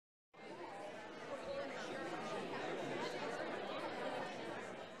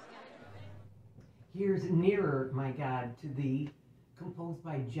Here's Nearer, My God, to Thee, composed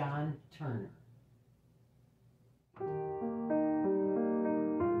by John Turner.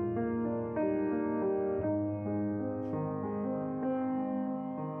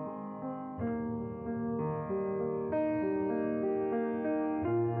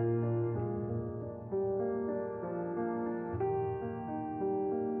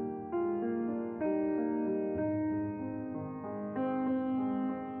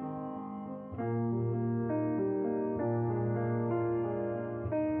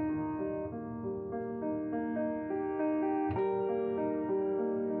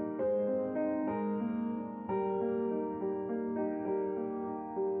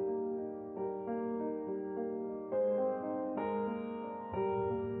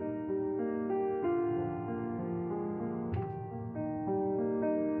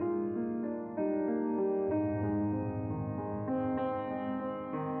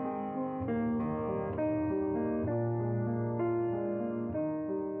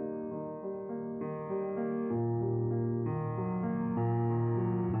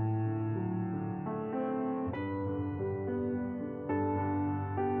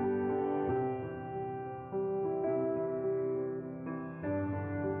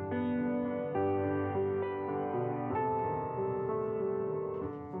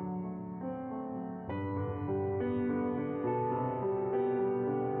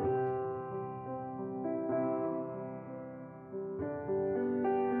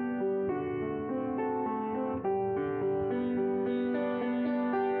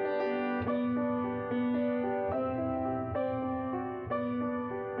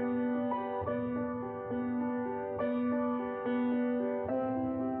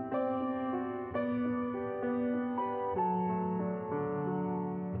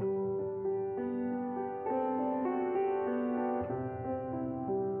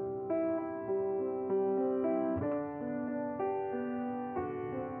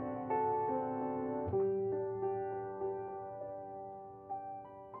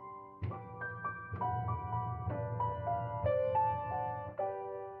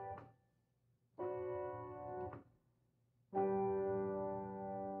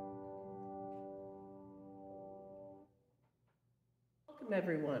 Welcome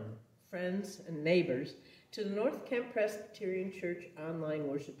everyone, friends and neighbors, to the North Kent Presbyterian Church online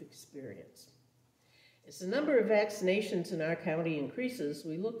worship experience. As the number of vaccinations in our county increases,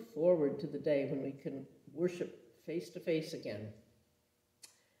 we look forward to the day when we can worship face-to-face again.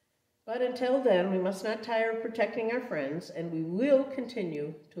 But until then, we must not tire of protecting our friends, and we will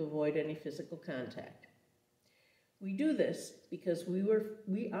continue to avoid any physical contact. We do this because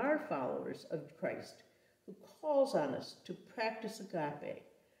we are followers of Christ, who calls on us to practice agape,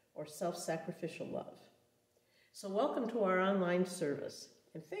 or self-sacrificial love. So welcome to our online service,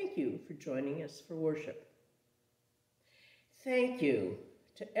 and thank you for joining us for worship. Thank you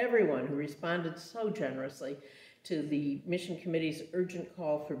to everyone who responded so generously to the Mission Committee's urgent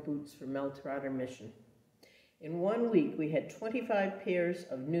call for boots for Mel Trotter Mission. In 1 week, we had 25 pairs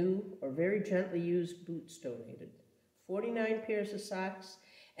of new or very gently used boots donated, 49 pairs of socks,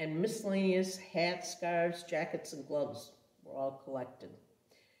 and miscellaneous hats, scarves, jackets, and gloves were all collected.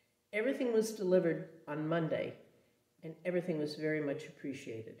 Everything was delivered on Monday, and everything was very much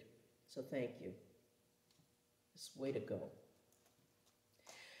appreciated. So thank you. This way to go.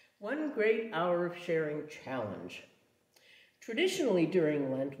 One great hour of sharing challenge. Traditionally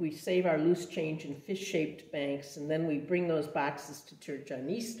during Lent, we save our loose change in fish-shaped banks, and then we bring those boxes to church on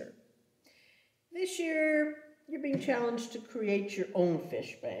Easter. This year, you're being challenged to create your own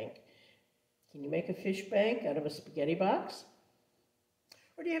fish bank. Can you make a fish bank out of a spaghetti box?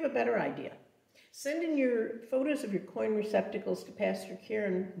 Or do you have a better idea? Send in your photos of your coin receptacles to Pastor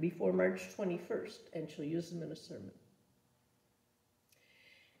Karen before March 21st, and she'll use them in a sermon.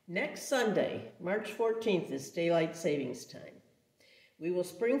 Next Sunday, March 14th, is Daylight Savings Time. We will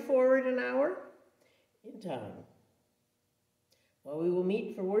spring forward an hour in time. While we will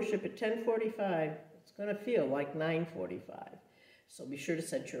meet for worship at 10:45, it's going to feel like 9:45, so be sure to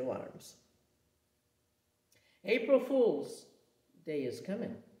set your alarms. April Fool's Day is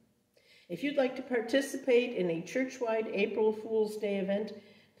coming. If you'd like to participate in a church-wide April Fool's Day event,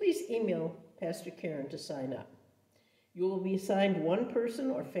 please email Pastor Karen to sign up. You will be assigned one person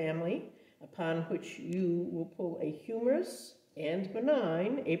or family upon which you will pull a humorous and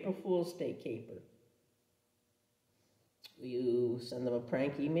benign April Fool's Day caper. Will you send them a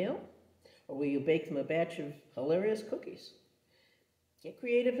prank email, or will you bake them a batch of hilarious cookies? Get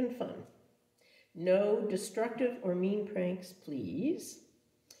creative and fun. No destructive or mean pranks, please.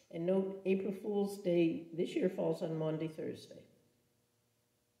 And note, April Fool's Day this year falls on Maundy Thursday.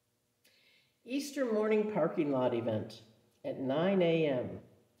 Easter morning parking lot event at 9 a.m.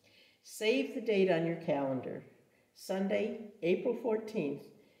 Save the date on your calendar. Sunday, April 14th,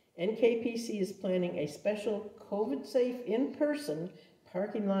 NKPC is planning a special COVID-safe in-person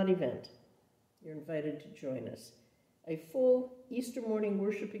parking lot event. You're invited to join us. A full Easter morning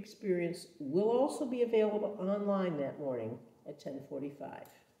worship experience will also be available online that morning at 10:45.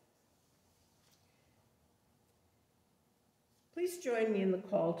 Please join me in the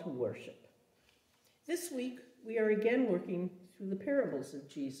call to worship. This week, we are again working through the parables of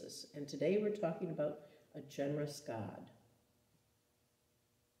Jesus, and today we're talking about a generous God.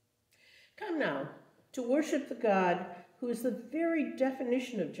 Come now to worship the God who is the very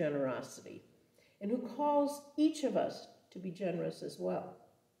definition of generosity and who calls each of us to be generous as well.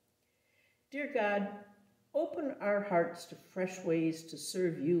 Dear God, open our hearts to fresh ways to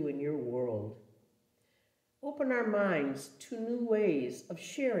serve you in your world. Open our minds to new ways of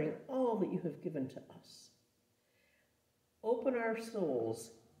sharing all that you have given to us. Open our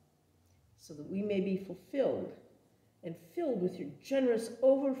souls so that we may be fulfilled and filled with your generous,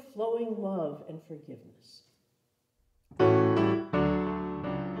 overflowing love and forgiveness.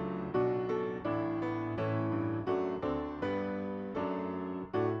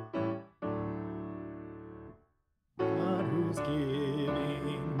 God whose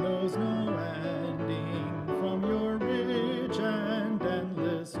giving knows no ending, from your rich and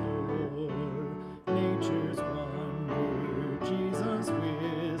endless store, nature's wonder, Jesus'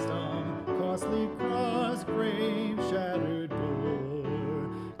 wisdom, costly cross, grave, shattered door,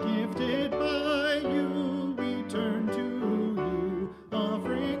 gifted by you, we turn to you,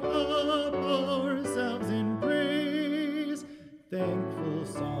 offering up ourselves in praise. Thankful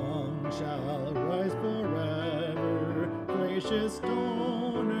song shall rise forever, gracious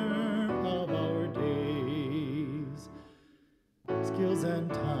donor of our days. Skills and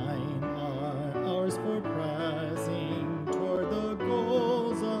time are ours for pressing toward the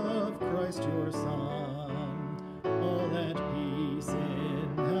goals of Christ your Son. All at peace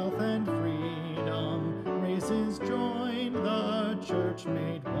in health and freedom, races joined, the church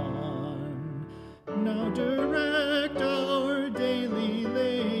made one. Now direct our daily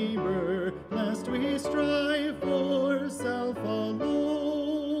labor, lest we strive for self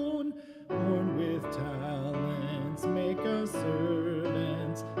alone. Born with talents, make us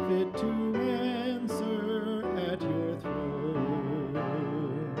servants, fit to answer at your throne.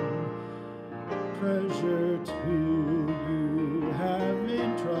 Treasure to you have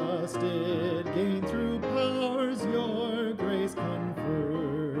entrusted, gained through powers your grace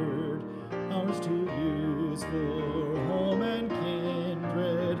conferred, ours to use for home and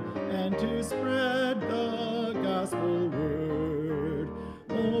kindred, and to spread the gospel word.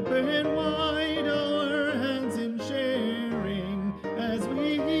 Open wide our hands in sharing, as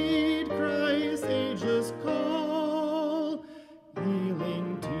we heed Christ's ageless call,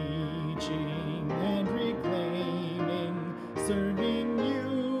 healing, teaching, and reclaiming, serving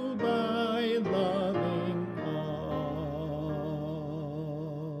you by loving all.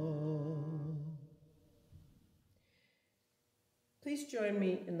 Please join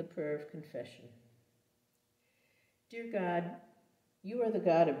me in the prayer of confession. Dear God, you are the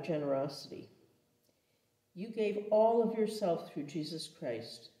God of generosity. You gave all of yourself through Jesus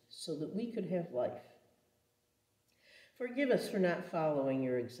Christ so that we could have life. Forgive us for not following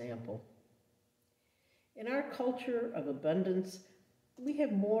your example. In our culture of abundance, we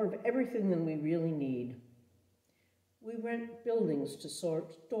have more of everything than we really need. We rent buildings to store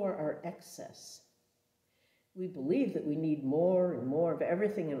our excess. We believe that we need more and more of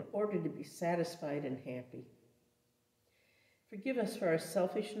everything in order to be satisfied and happy. Forgive us for our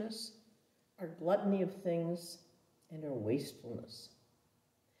selfishness, our gluttony of things, and our wastefulness.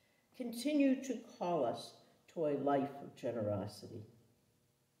 Continue to call us to a life of generosity.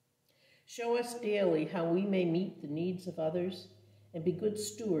 Show us daily how we may meet the needs of others and be good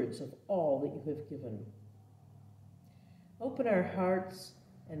stewards of all that you have given. Open our hearts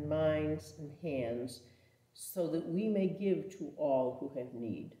and minds and hands so that we may give to all who have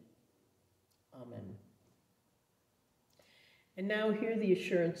need. Amen. And now hear the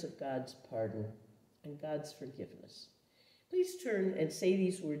assurance of God's pardon and God's forgiveness. Please turn and say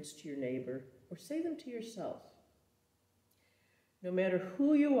these words to your neighbor, or say them to yourself. No matter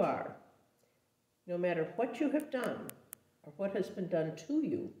who you are, no matter what you have done or what has been done to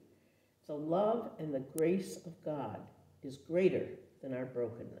you, the love and the grace of God is greater than our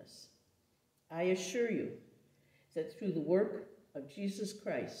brokenness. I assure you that through the work of Jesus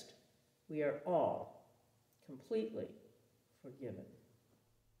Christ, we are all completely forgiven.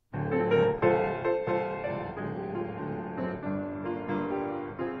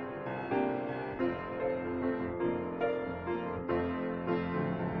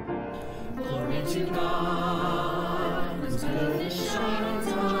 to God, whose goodness shines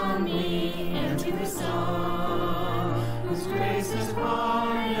on me, and to the Son, whose grace has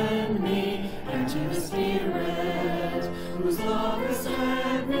pardoned me, and to the Spirit, whose love has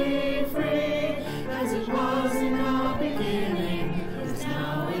set me free, as it was in the beginning, is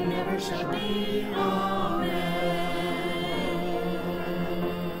now, and never shall be. Amen.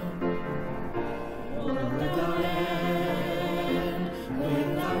 World without end,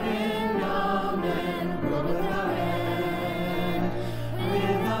 without end, amen. World without end,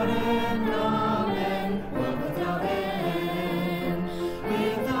 without end, amen. World without end,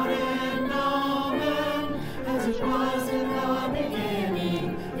 without end, amen. As it was in the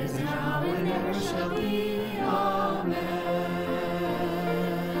beginning, is now, and never shall be. Amen.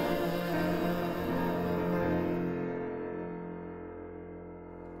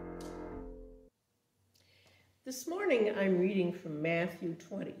 This morning I'm reading from Matthew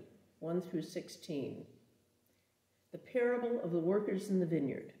 20, 1 through 16, the parable of the workers in the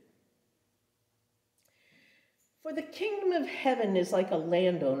vineyard. For the kingdom of heaven is like a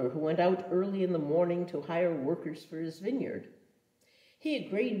landowner who went out early in the morning to hire workers for his vineyard. He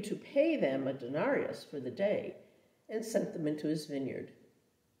agreed to pay them a denarius for the day and sent them into his vineyard.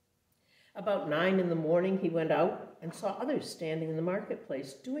 About 9 in the morning he went out and saw others standing in the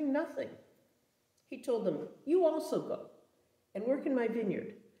marketplace doing nothing. He told them, "You also go and work in my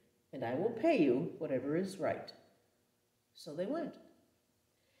vineyard, and I will pay you whatever is right." So they went.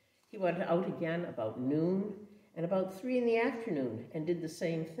 He went out again about noon and about 3 in the afternoon and did the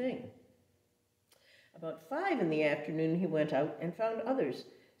same thing. About 5 in the afternoon he went out and found others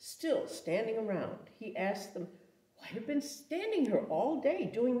still standing around. He asked them, "Why have you been standing here all day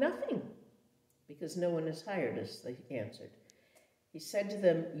doing nothing?" "Because no one has hired us," they answered. He said to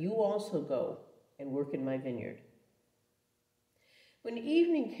them, "You also go and work in my vineyard." When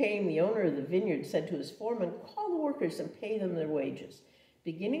evening came, the owner of the vineyard said to his foreman, "Call the workers and pay them their wages,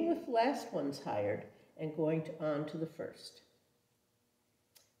 beginning with the last ones hired and going on to the first."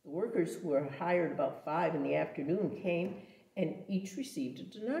 The workers who were hired about 5 in the afternoon came and each received a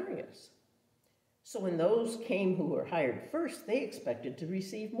denarius. So when those came who were hired first, they expected to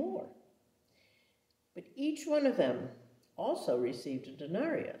receive more. But each one of them also received a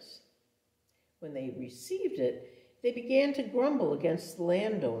denarius. When they received it, they began to grumble against the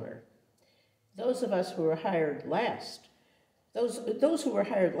landowner. Those of us who were hired last, those who were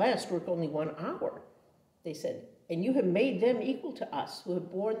hired last work only 1 hour, they said, and you have made them equal to us who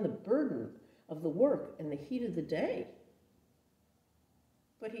have borne the burden of the work and the heat of the day.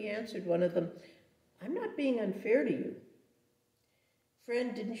 But he answered one of them, "I'm not being unfair to you.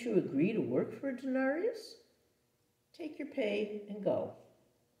 Friend, didn't you agree to work for a denarius? Take your pay and go.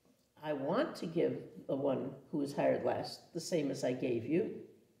 I want to give the one who was hired last the same as I gave you.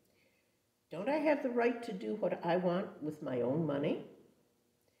 Don't I have the right to do what I want with my own money?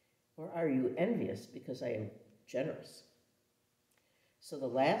 Or are you envious because I am generous?" So the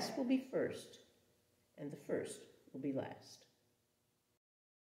last will be first, and the first will be last.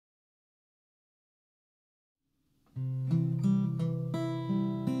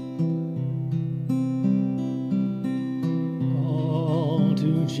 All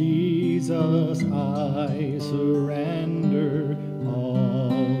to Jesus I surrender,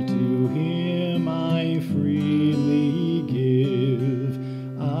 all to him I freely give.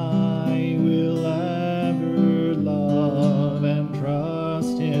 I will ever love and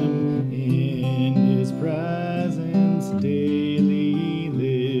trust him, in his presence daily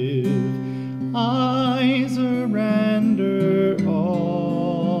live. I surrender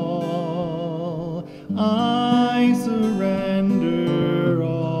all, I surrender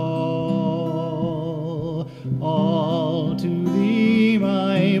all to thee,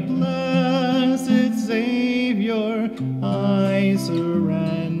 my blessed Savior, I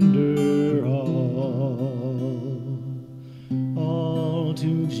surrender all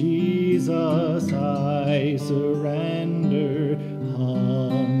to Jesus I surrender,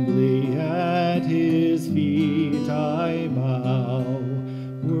 humbly at his feet I bow,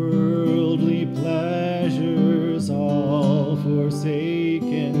 worldly pleasures all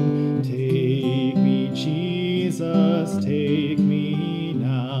forsaken, take me, Jesus, take me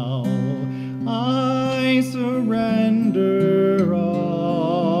now. I surrender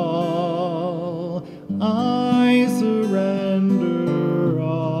all, I surrender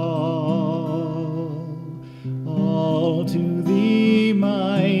all to thee,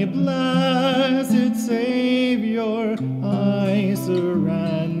 my blessed Savior, I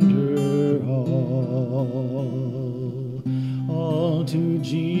surrender all to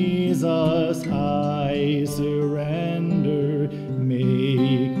Jesus I surrender,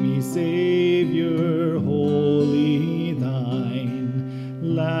 make me Savior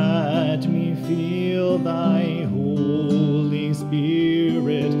Let me feel thy Holy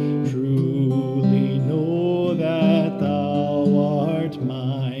Spirit, truly know that thou art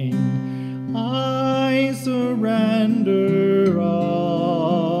mine. I surrender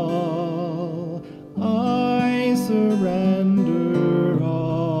all, I surrender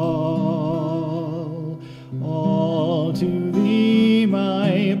all to thee,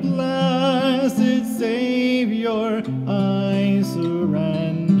 my blessed Savior, I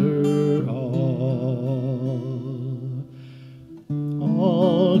surrender all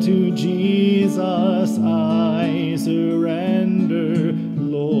to Jesus I surrender.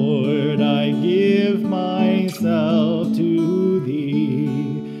 Lord, I give myself to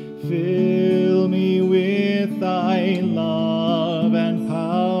thee. Fill me with thy love and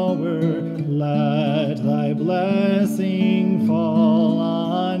power. Let thy blessing fall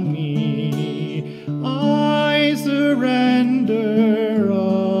on me. I surrender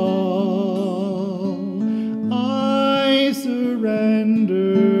all. I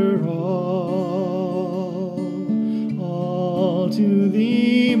surrender all to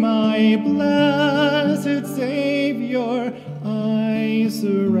thee, my blessed Savior. I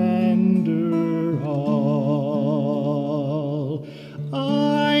surrender all.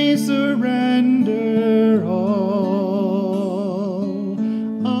 I surrender all.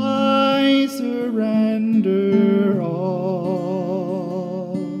 I surrender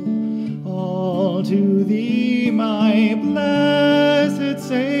all to thee, my blessed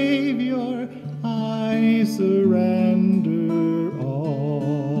Savior. I surrender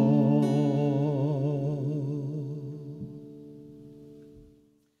all.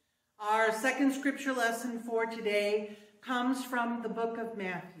 Our second scripture lesson for today comes from the book of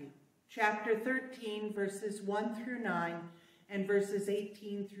Matthew, chapter 13, verses 1 through 9, and verses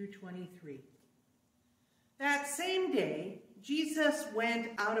 18 through 23. That same day, Jesus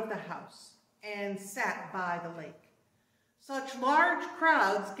went out of the house and sat by the lake. Such large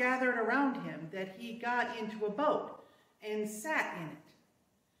crowds gathered around him that he got into a boat and sat in it,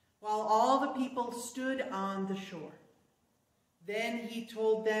 while all the people stood on the shore. Then he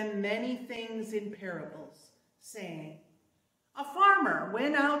told them many things in parables, saying, "A farmer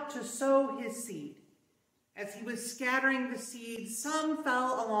went out to sow his seed. As he was scattering the seed, some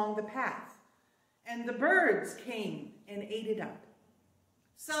fell along the path, and the birds came and ate it up.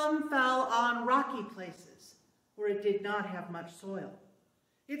 Some fell on rocky places, where it did not have much soil.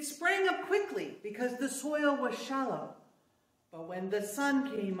 It sprang up quickly because the soil was shallow. But when the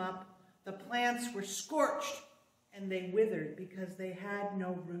sun came up, the plants were scorched, and they withered because they had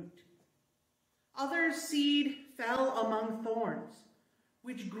no root. Other seed fell among thorns,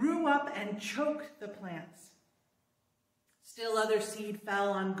 which grew up and choked the plants. Still other seed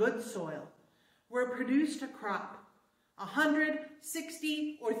fell on good soil, where it produced a crop, 100,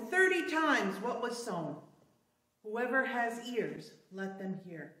 60, or 30 times what was sown. Whoever has ears, let them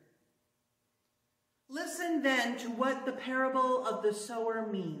hear." Listen then to what the parable of the sower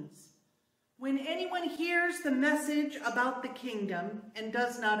means. When anyone hears the message about the kingdom and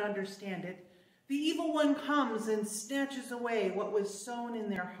does not understand it, the evil one comes and snatches away what was sown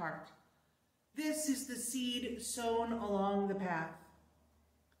in their heart. This is the seed sown along the path.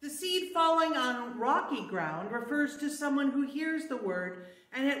 The seed falling on rocky ground refers to someone who hears the word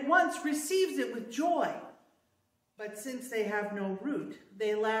and at once receives it with joy. But since they have no root,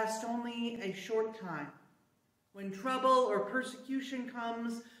 they last only a short time. When trouble or persecution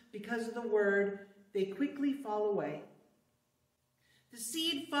comes because of the word, they quickly fall away. The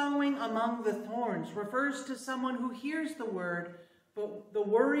seed falling among the thorns refers to someone who hears the word, but the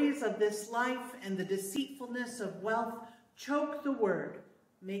worries of this life and the deceitfulness of wealth choke the word,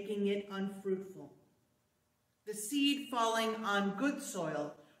 making it unfruitful. The seed falling on good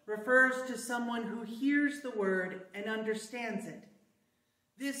soil refers to someone who hears the word and understands it.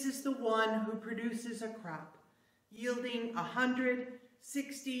 This is the one who produces a crop, yielding 100,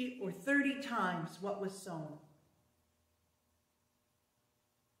 60, or 30 times what was sown.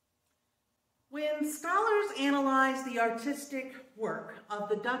 When scholars analyze the artistic work of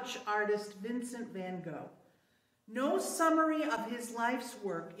the Dutch artist Vincent van Gogh, no summary of his life's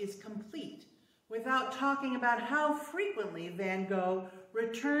work is complete without talking about how frequently Van Gogh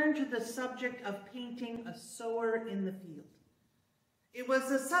returned to the subject of painting a sower in the field. It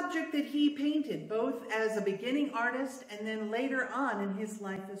was a subject that he painted both as a beginning artist and then later on in his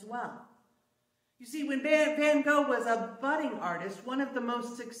life as well. You see, when Van Gogh was a budding artist, one of the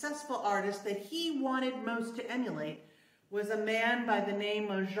most successful artists that he wanted most to emulate was a man by the name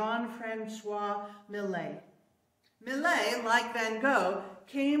of Jean-Francois Millet. Millet, like Van Gogh,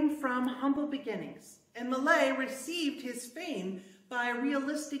 came from humble beginnings, and Millet received his fame by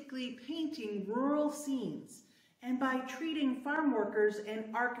realistically painting rural scenes and by treating farm workers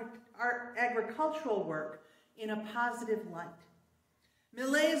and agricultural work in a positive light.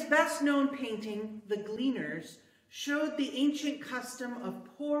 Millet's best-known painting, The Gleaners, showed the ancient custom of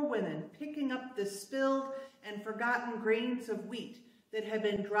poor women picking up the spilled and forgotten grains of wheat that had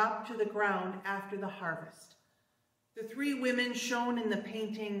been dropped to the ground after the harvest. The three women shown in the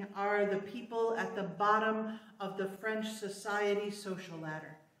painting are the people at the bottom of the French society social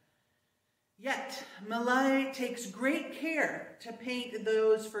ladder. Yet, Millet takes great care to paint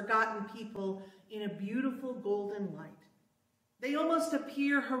those forgotten people in a beautiful golden light. They almost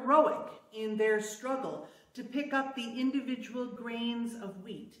appear heroic in their struggle to pick up the individual grains of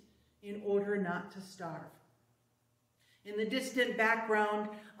wheat in order not to starve. In the distant background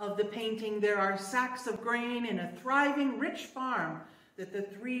of the painting, there are sacks of grain in a thriving, rich farm that the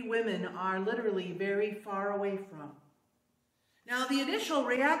three women are literally very far away from. Now, the initial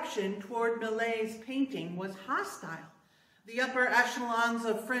reaction toward Millet's painting was hostile. The upper echelons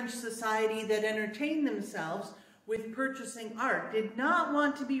of French society that entertained themselves with purchasing art did not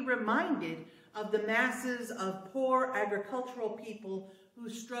want to be reminded of the masses of poor agricultural people who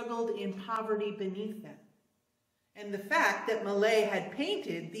struggled in poverty beneath them. And the fact that Millet had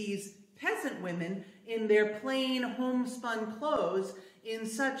painted these peasant women in their plain homespun clothes in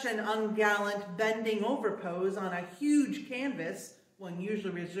such an ungallant bending over pose on a huge canvas, one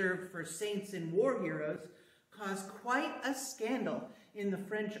usually reserved for saints and war heroes, caused quite a scandal in the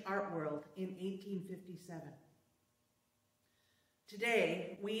French art world in 1857.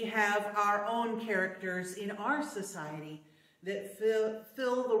 Today, we have our own characters in our society that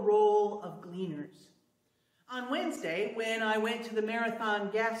fill the role of gleaners. On Wednesday, when I went to the Marathon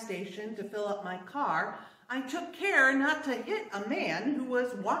gas station to fill up my car, I took care not to hit a man who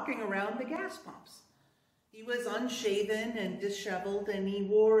was walking around the gas pumps. He was unshaven and disheveled, and he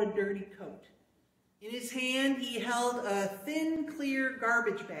wore a dirty coat. In his hand, he held a thin, clear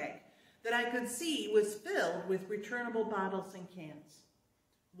garbage bag that I could see was filled with returnable bottles and cans.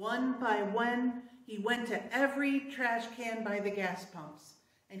 One by one, he went to every trash can by the gas pumps,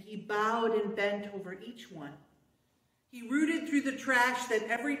 and he bowed and bent over each one. He rooted through the trash that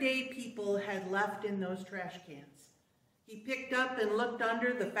everyday people had left in those trash cans. He picked up and looked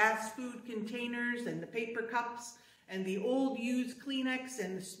under the fast food containers and the paper cups and the old used Kleenex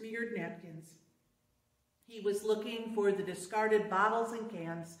and the smeared napkins. He was looking for the discarded bottles and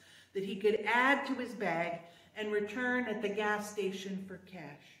cans that he could add to his bag and return at the gas station for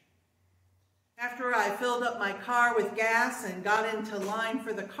cash. After I filled up my car with gas and got into line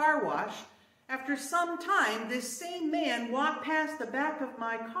for the car wash, after some time, this same man walked past the back of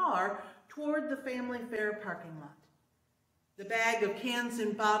my car toward the family fair parking lot. The bag of cans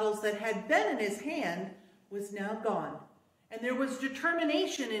and bottles that had been in his hand was now gone, and there was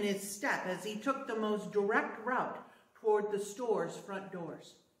determination in his step as he took the most direct route toward the store's front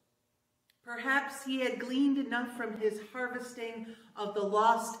doors. Perhaps he had gleaned enough from his harvesting of the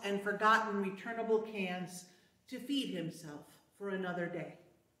lost and forgotten returnable cans to feed himself for another day.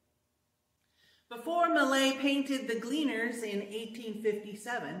 Before Millet painted The Gleaners in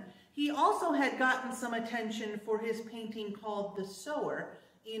 1857, he also had gotten some attention for his painting called The Sower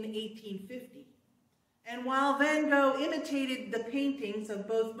in 1850. And while Van Gogh imitated the paintings of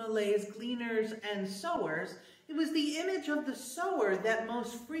both Millet's Gleaners and Sowers, it was the image of the sower that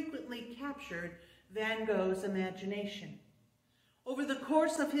most frequently captured Van Gogh's imagination. Over the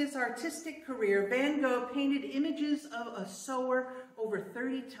course of his artistic career, Van Gogh painted images of a sower over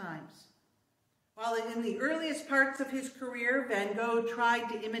 30 times. While in the earliest parts of his career, Van Gogh tried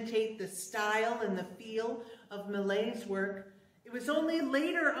to imitate the style and the feel of Millet's work, it was only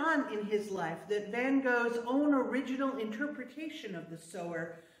later on in his life that Van Gogh's own original interpretation of the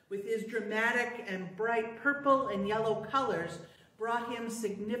sower, with his dramatic and bright purple and yellow colors, brought him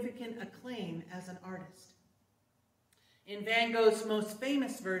significant acclaim as an artist. In Van Gogh's most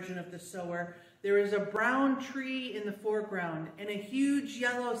famous version of the sower, there is a brown tree in the foreground, and a huge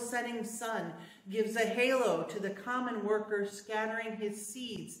yellow setting sun gives a halo to the common worker scattering his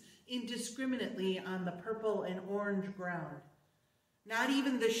seeds indiscriminately on the purple and orange ground. Not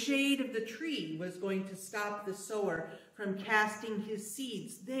even the shade of the tree was going to stop the sower from casting his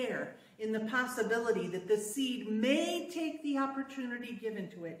seeds there in the possibility that the seed may take the opportunity given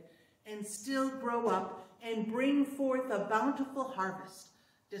to it and still grow up and bring forth a bountiful harvest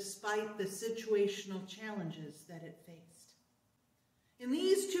despite the situational challenges that it faced. In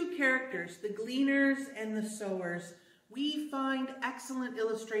these two characters, the gleaners and the sowers, we find excellent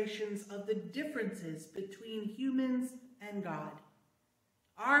illustrations of the differences between humans and God.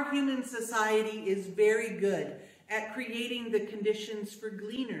 Our human society is very good at creating the conditions for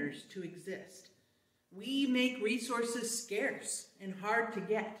gleaners to exist. We make resources scarce and hard to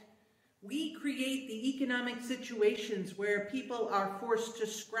get. We create the economic situations where people are forced to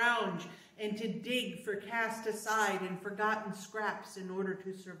scrounge and to dig for cast aside and forgotten scraps in order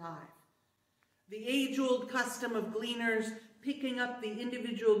to survive. The age-old custom of gleaners picking up the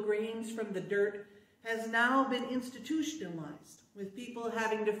individual grains from the dirt has now been institutionalized, with people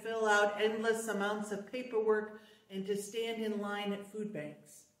having to fill out endless amounts of paperwork and to stand in line at food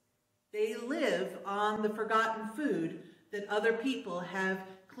banks. They live on the forgotten food that other people have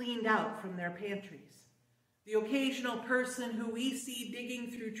cleaned out from their pantries. The occasional person who we see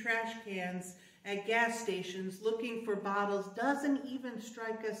digging through trash cans at gas stations looking for bottles doesn't even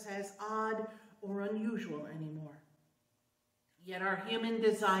strike us as odd or unusual anymore. Yet our human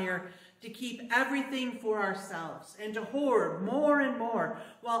desire to keep everything for ourselves and to hoard more and more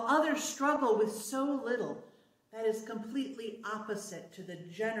while others struggle with so little, that is completely opposite to the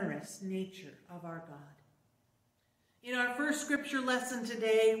generous nature of our God. In our first scripture lesson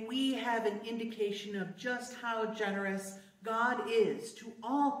today, we have an indication of just how generous God is to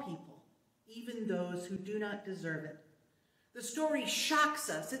all people, even those who do not deserve it. The story shocks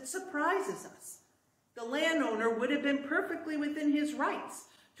us. It surprises us. The landowner would have been perfectly within his rights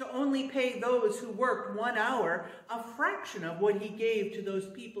to only pay those who worked 1 hour a fraction of what he gave to those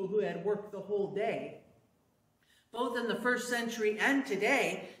people who had worked the whole day. Both in the first century and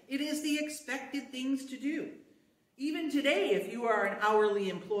today, it is the expected things to do. Even today, if you are an hourly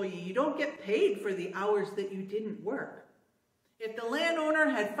employee, you don't get paid for the hours that you didn't work. If the landowner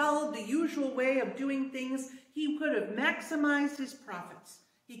had followed the usual way of doing things, he could have maximized his profits.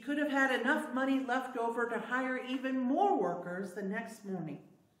 He could have had enough money left over to hire even more workers the next morning.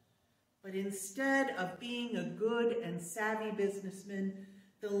 But instead of being a good and savvy businessman,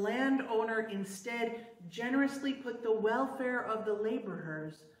 the landowner instead generously put the welfare of the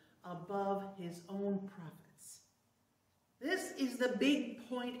laborers above his own profits. This is the big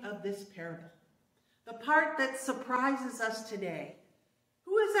point of this parable, the part that surprises us today.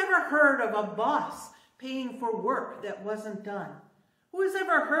 Who has ever heard of a boss paying for work that wasn't done? Who has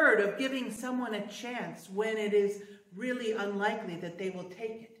ever heard of giving someone a chance when it is really unlikely that they will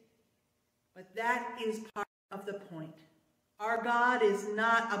take it? But that is part of the point. Our God is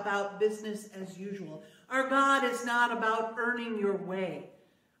not about business as usual. Our God is not about earning your way.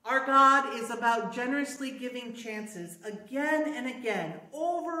 Our God is about generously giving chances again and again,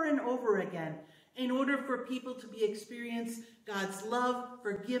 over and over again, in order for people to experience God's love,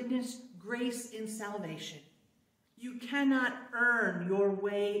 forgiveness, grace, and salvation. You cannot earn your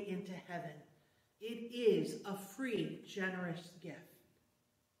way into heaven. It is a free, generous gift.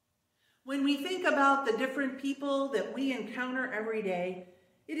 When we think about the different people that we encounter every day,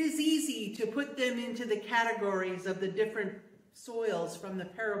 it is easy to put them into the categories of the different soils from the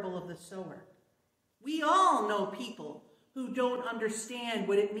parable of the sower. We all know people who don't understand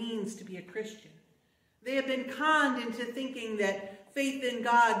what it means to be a Christian. They have been conned into thinking that faith in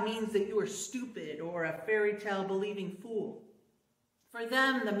God means that you are stupid or a fairy tale believing fool. For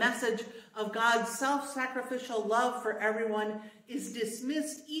them, the message of God's self-sacrificial love for everyone is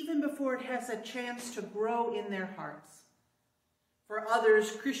dismissed even before it has a chance to grow in their hearts. For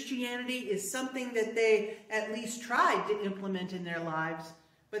others, Christianity is something that they at least tried to implement in their lives,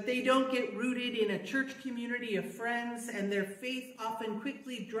 but they don't get rooted in a church community of friends, and their faith often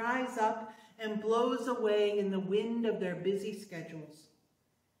quickly dries up and blows away in the wind of their busy schedules.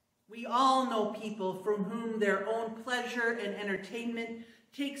 We all know people from whom their own pleasure and entertainment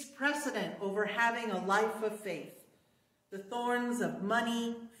takes precedent over having a life of faith. The thorns of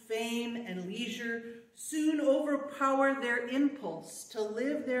money, fame, and leisure soon overpower their impulse to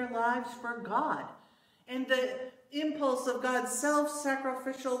live their lives for God, and the impulse of God's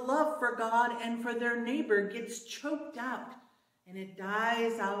self-sacrificial love for God and for their neighbor gets choked out, and it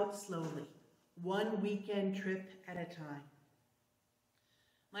dies out slowly, one weekend trip at a time.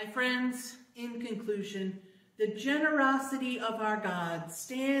 My friends, in conclusion, the generosity of our God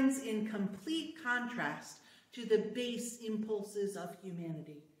stands in complete contrast to the base impulses of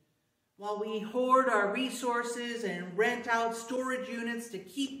humanity. While we hoard our resources and rent out storage units to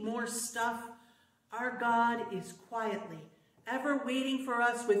keep more stuff, our God is quietly, ever waiting for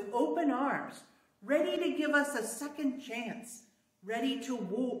us with open arms, ready to give us a second chance, ready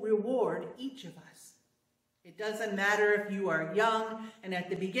to reward each of us. It doesn't matter if you are young and at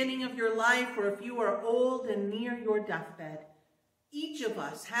the beginning of your life or if you are old and near your deathbed. Each of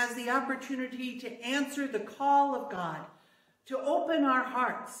us has the opportunity to answer the call of God, to open our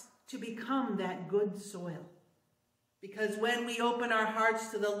hearts, to become that good soil. Because when we open our hearts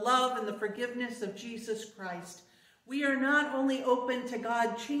to the love and the forgiveness of Jesus Christ, We are not only open to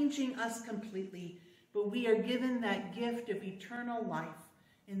God changing us completely, but we are given that gift of eternal life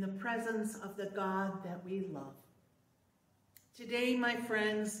in the presence of the God that we love. Today, my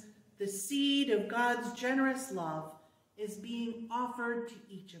friends, the seed of God's generous love is being offered to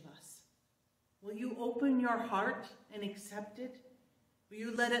each of us. Will you open your heart and accept it? Will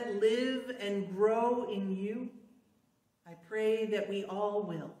you let it live and grow in you? I pray that we all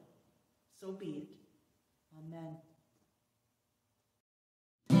will. So be it. Amen.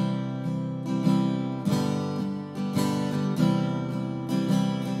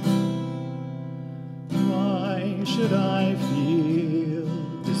 Why should I feel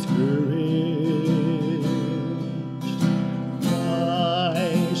discouraged?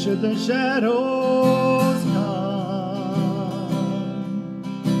 Why should the shadows come?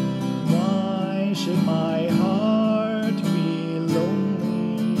 Why should my heart be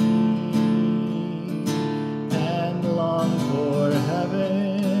lonely and long for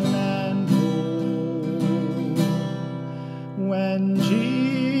heaven and home when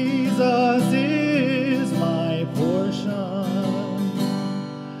Jesus is my portion,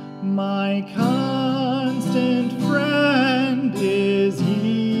 my constant friend is He.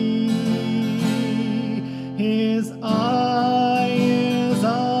 His eye is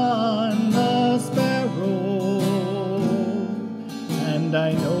on the sparrow, and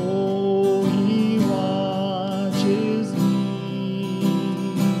I know He watches me.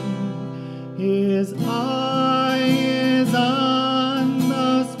 His eye is on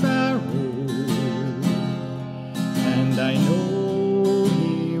the sparrow, and I know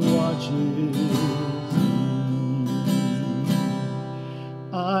He watches me.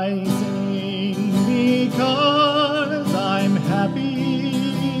 I sing because I'm happy.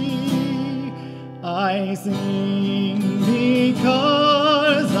 I sing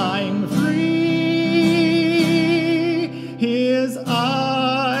because I'm free. His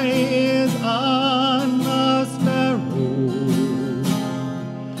eye is on the sparrow,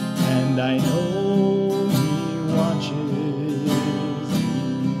 and I know He watches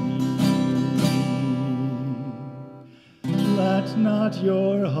me. Let not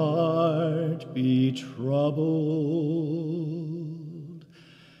your heart be troubled.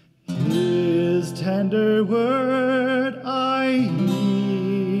 His tender word I hear,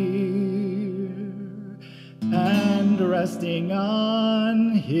 and resting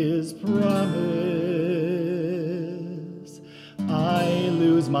on His promise, I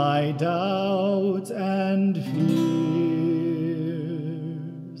lose my doubts and fears.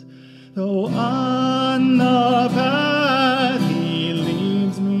 Though on the path He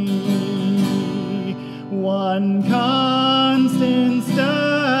leads me, one constant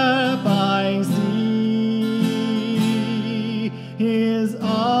step I see. His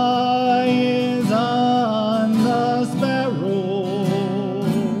eye is on the sparrow,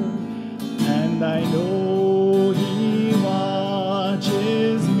 and I know He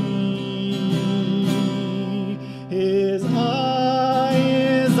watches me. His eye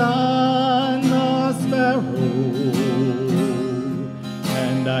is on the sparrow,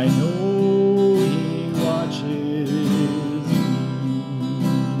 and I know He watches me.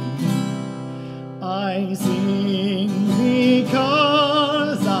 I sing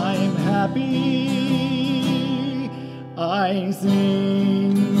because I'm happy. I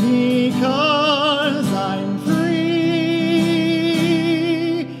sing because I'm free.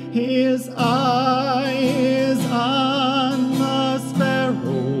 His eye is on the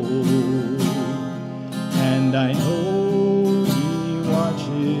sparrow, and I know He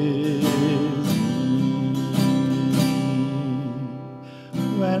watches me.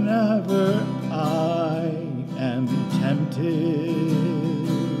 Whenever I am tempted,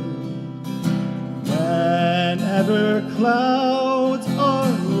 whenever clouds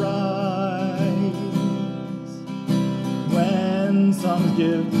arise, when songs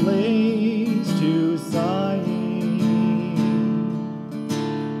give place to sighing,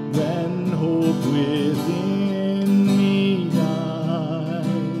 when hope within me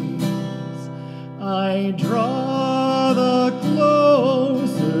dies, I draw the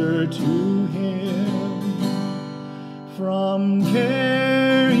closer to Him. From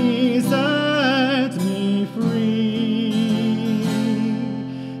care He sets me free.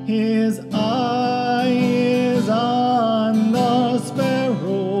 His eye is on the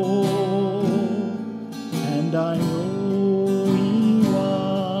sparrow, and I know He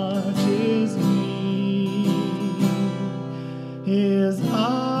watches me. His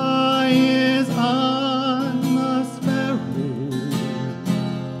eye is on the sparrow,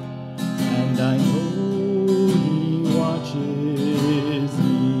 and I know He watches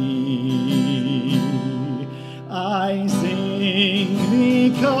me.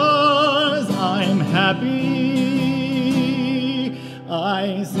 because I'm happy.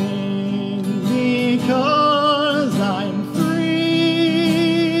 I sing because I'm free.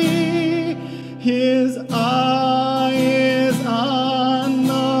 His eye is on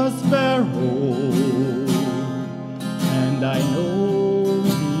the sparrow, and I know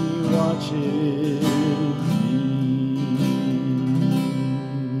he watches me.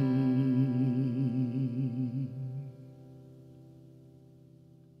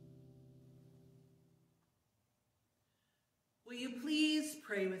 Will you please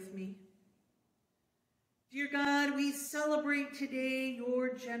pray with me? Dear God, we celebrate today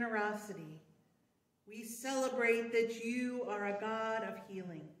your generosity. We celebrate that you are a God of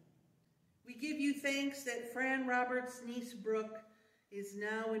healing. We give you thanks that Fran Roberts' niece Brooke is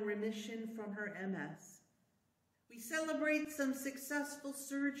now in remission from her MS. We celebrate some successful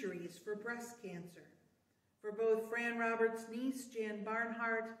surgeries for breast cancer for both Fran Roberts' niece Jan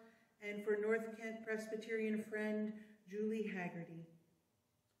Barnhart and for North Kent Presbyterian friend Julie Haggerty.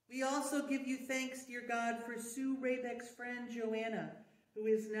 We also give you thanks, dear God, for Sue Rabeck's friend Joanna, who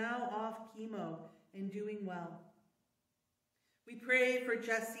is now off chemo and doing well. We pray for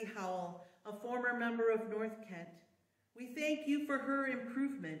Jessie Howell, a former member of North Kent. We thank you for her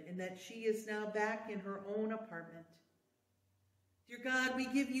improvement in that she is now back in her own apartment. Dear God, we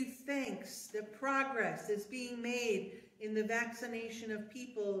give you thanks that progress is being made in the vaccination of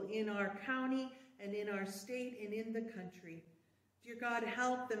people in our county and in our state and in the country. Dear God,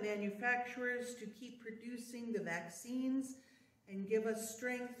 help the manufacturers to keep producing the vaccines and give us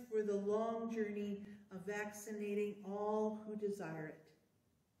strength for the long journey of vaccinating all who desire it.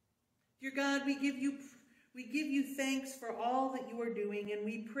 Dear God, we give you thanks for all that you are doing, and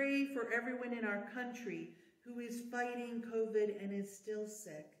we pray for everyone in our country who is fighting COVID and is still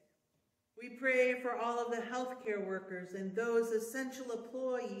sick. We pray for all of the healthcare workers and those essential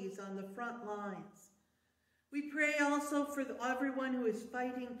employees on the front lines. We pray also for everyone who is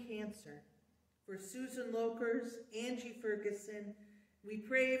fighting cancer, for Susan Lokers, Angie Ferguson. We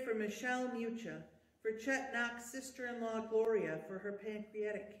pray for Michelle Mucha, for Chet Knox's sister-in-law Gloria for her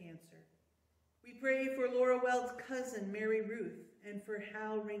pancreatic cancer. We pray for Laura Weld's cousin Mary Ruth and for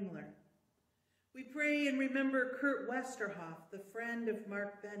Hal Ringler. We pray and remember Kurt Westerhoff, the friend of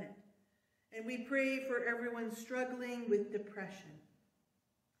Mark Bennett. And we pray for everyone struggling with depression.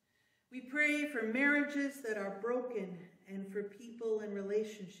 We pray for marriages that are broken and for people and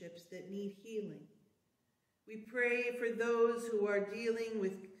relationships that need healing. We pray for those who are dealing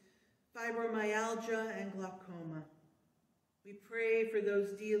with fibromyalgia and glaucoma. We pray for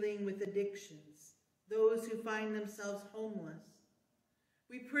those dealing with addictions, those who find themselves homeless.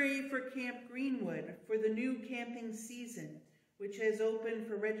 We pray for Camp Greenwood for the new camping season, which has opened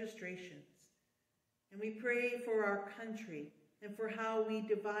for registrations. And we pray for our country and for how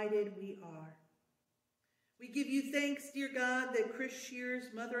divided we are. We give you thanks, dear God, that Chris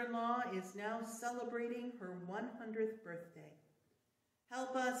Shear's mother-in-law is now celebrating her 100th birthday.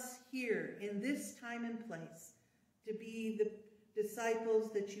 Help us here in this time and place to be the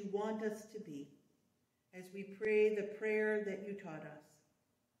disciples that you want us to be, as we pray the prayer that you taught us.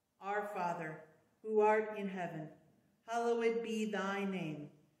 Our Father, who art in heaven, hallowed be thy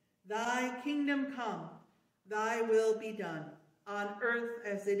name. Thy kingdom come, thy will be done, on earth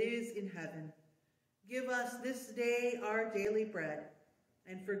as it is in heaven. Give us this day our daily bread,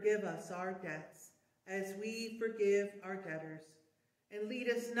 and forgive us our debts, as we forgive our debtors. And lead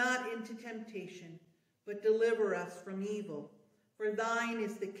us not into temptation, but deliver us from evil. For thine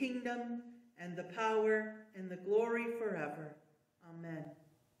is the kingdom, and the power, and the glory forever. Amen.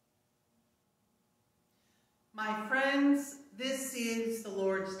 My friends, this is the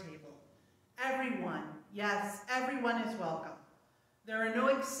Lord's table. Everyone, yes, everyone is welcome. There are no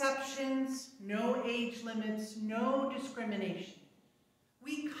exceptions, no age limits, no discrimination.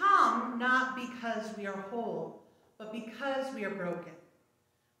 We come not because we are whole, but because we are broken.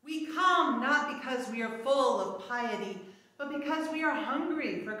 We come not because we are full of piety, but because we are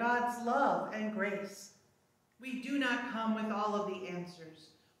hungry for God's love and grace. We do not come with all of the answers.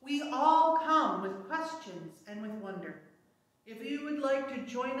 We all come with questions and with wonder. If you would like to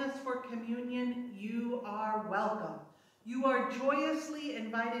join us for communion, you are welcome. You are joyously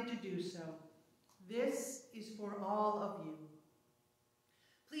invited to do so. This is for all of you.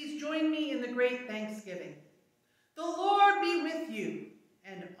 Please join me in the great thanksgiving. The Lord be with you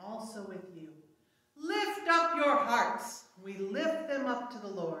and also with you. Lift up your hearts. We lift them up to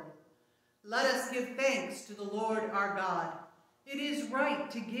the Lord. Let us give thanks to the Lord our God. It is right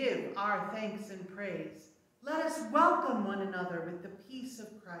to give our thanks and praise. Let us welcome one another with the peace of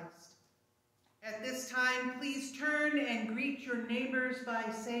Christ. At this time, please turn and greet your neighbors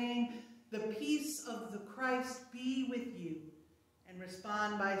by saying, "The peace of the Christ be with you," and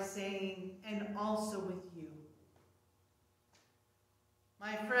respond by saying, "and also with you."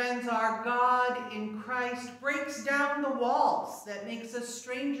 My friends, our God in Christ breaks down the walls that makes us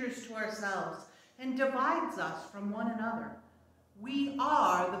strangers to ourselves and divides us from one another. We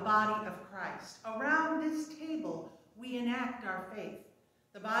are the body of Christ. Around this table, we enact our faith.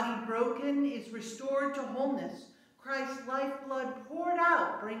 The body broken is restored to wholeness. Christ's lifeblood poured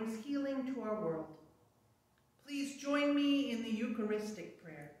out brings healing to our world. Please join me in the Eucharistic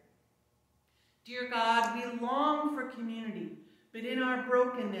prayer. Dear God, we long for community, but in our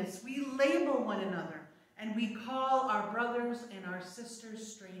brokenness, we label one another and we call our brothers and our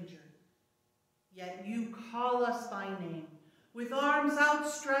sisters stranger. Yet you call us by name. With arms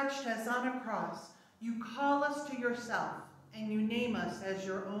outstretched as on a cross, you call us to yourself and you name us as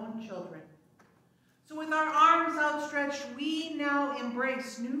your own children. So with our arms outstretched, we now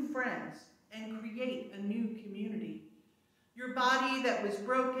embrace new friends and create a new community. Your body that was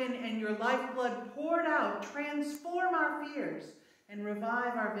broken and your lifeblood poured out transform our fears and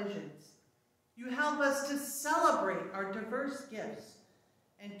revive our visions. You help us to celebrate our diverse gifts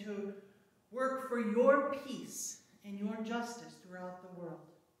and to work for your peace and your justice throughout the world.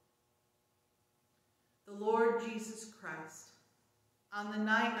 The Lord Jesus Christ, on the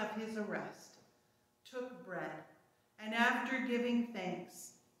night of his arrest, took bread, and after giving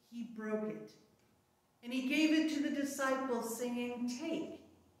thanks, he broke it. And he gave it to the disciples, saying, "Take,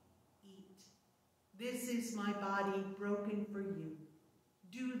 eat. This is my body broken for you.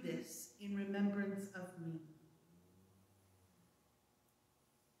 Do this in remembrance of me."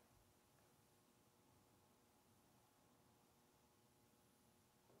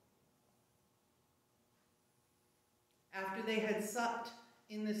 After they had supped,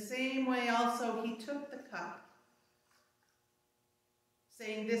 in the same way also he took the cup,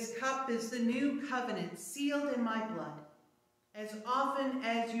 saying, "This cup is the new covenant sealed in my blood. As often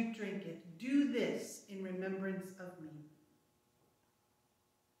as you drink it, do this in remembrance of me."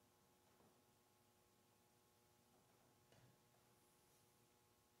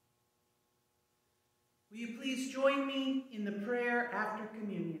 Will you please join me in the prayer after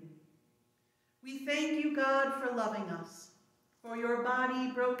communion? We thank you, God, for loving us, for your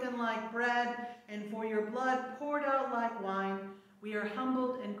body broken like bread, and for your blood poured out like wine. We are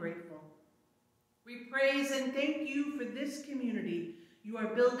humbled and grateful. We praise and thank you for this community you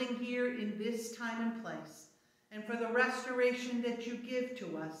are building here in this time and place, and for the restoration that you give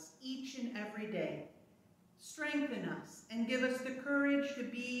to us each and every day. Strengthen us and give us the courage to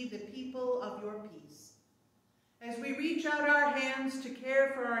be the people of your peace. As we reach out our hands to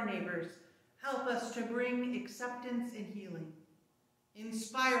care for our neighbors, help us to bring acceptance and healing.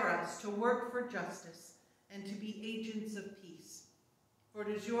 Inspire us to work for justice and to be agents of peace. For it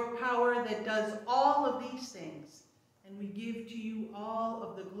is your power that does all of these things, and we give to you all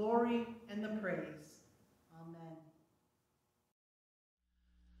of the glory and the praise. Amen.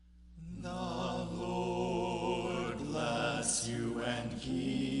 The Lord bless you and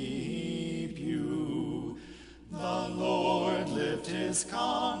keep you. The Lord lift his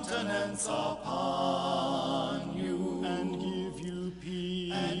countenance upon you and give you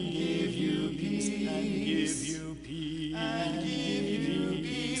peace. And give you peace. And give you peace. And give you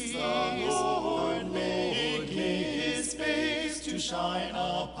peace. The Lord make his face to shine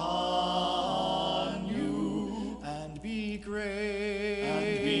upon you and be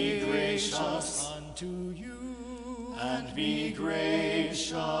gracious unto you. And be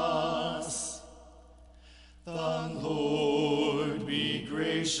gracious. The Lord be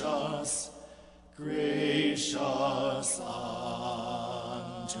gracious, gracious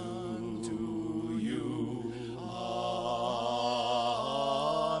unto you. Amen.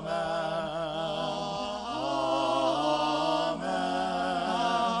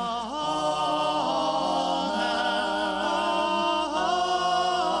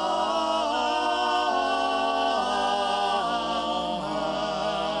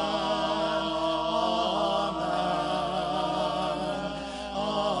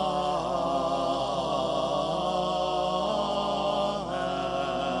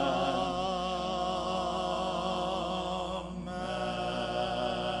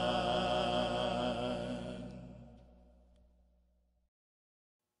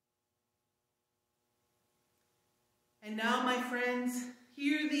 And now, my friends,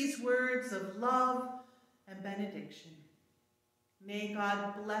 hear these words of love and benediction. May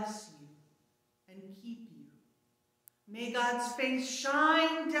God bless you and keep you. May God's face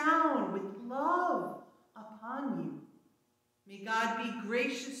shine down with love upon you. May God be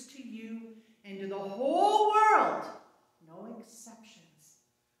gracious to you and to the whole world, no exceptions,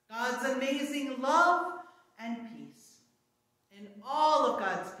 God's amazing love and peace. And all of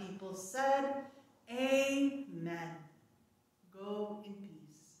God's people said, Amen. Go in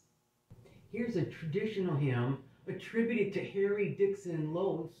peace. Here's a traditional hymn attributed to Harry Dixon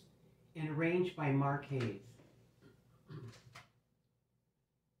Lowes and arranged by Mark Hayes.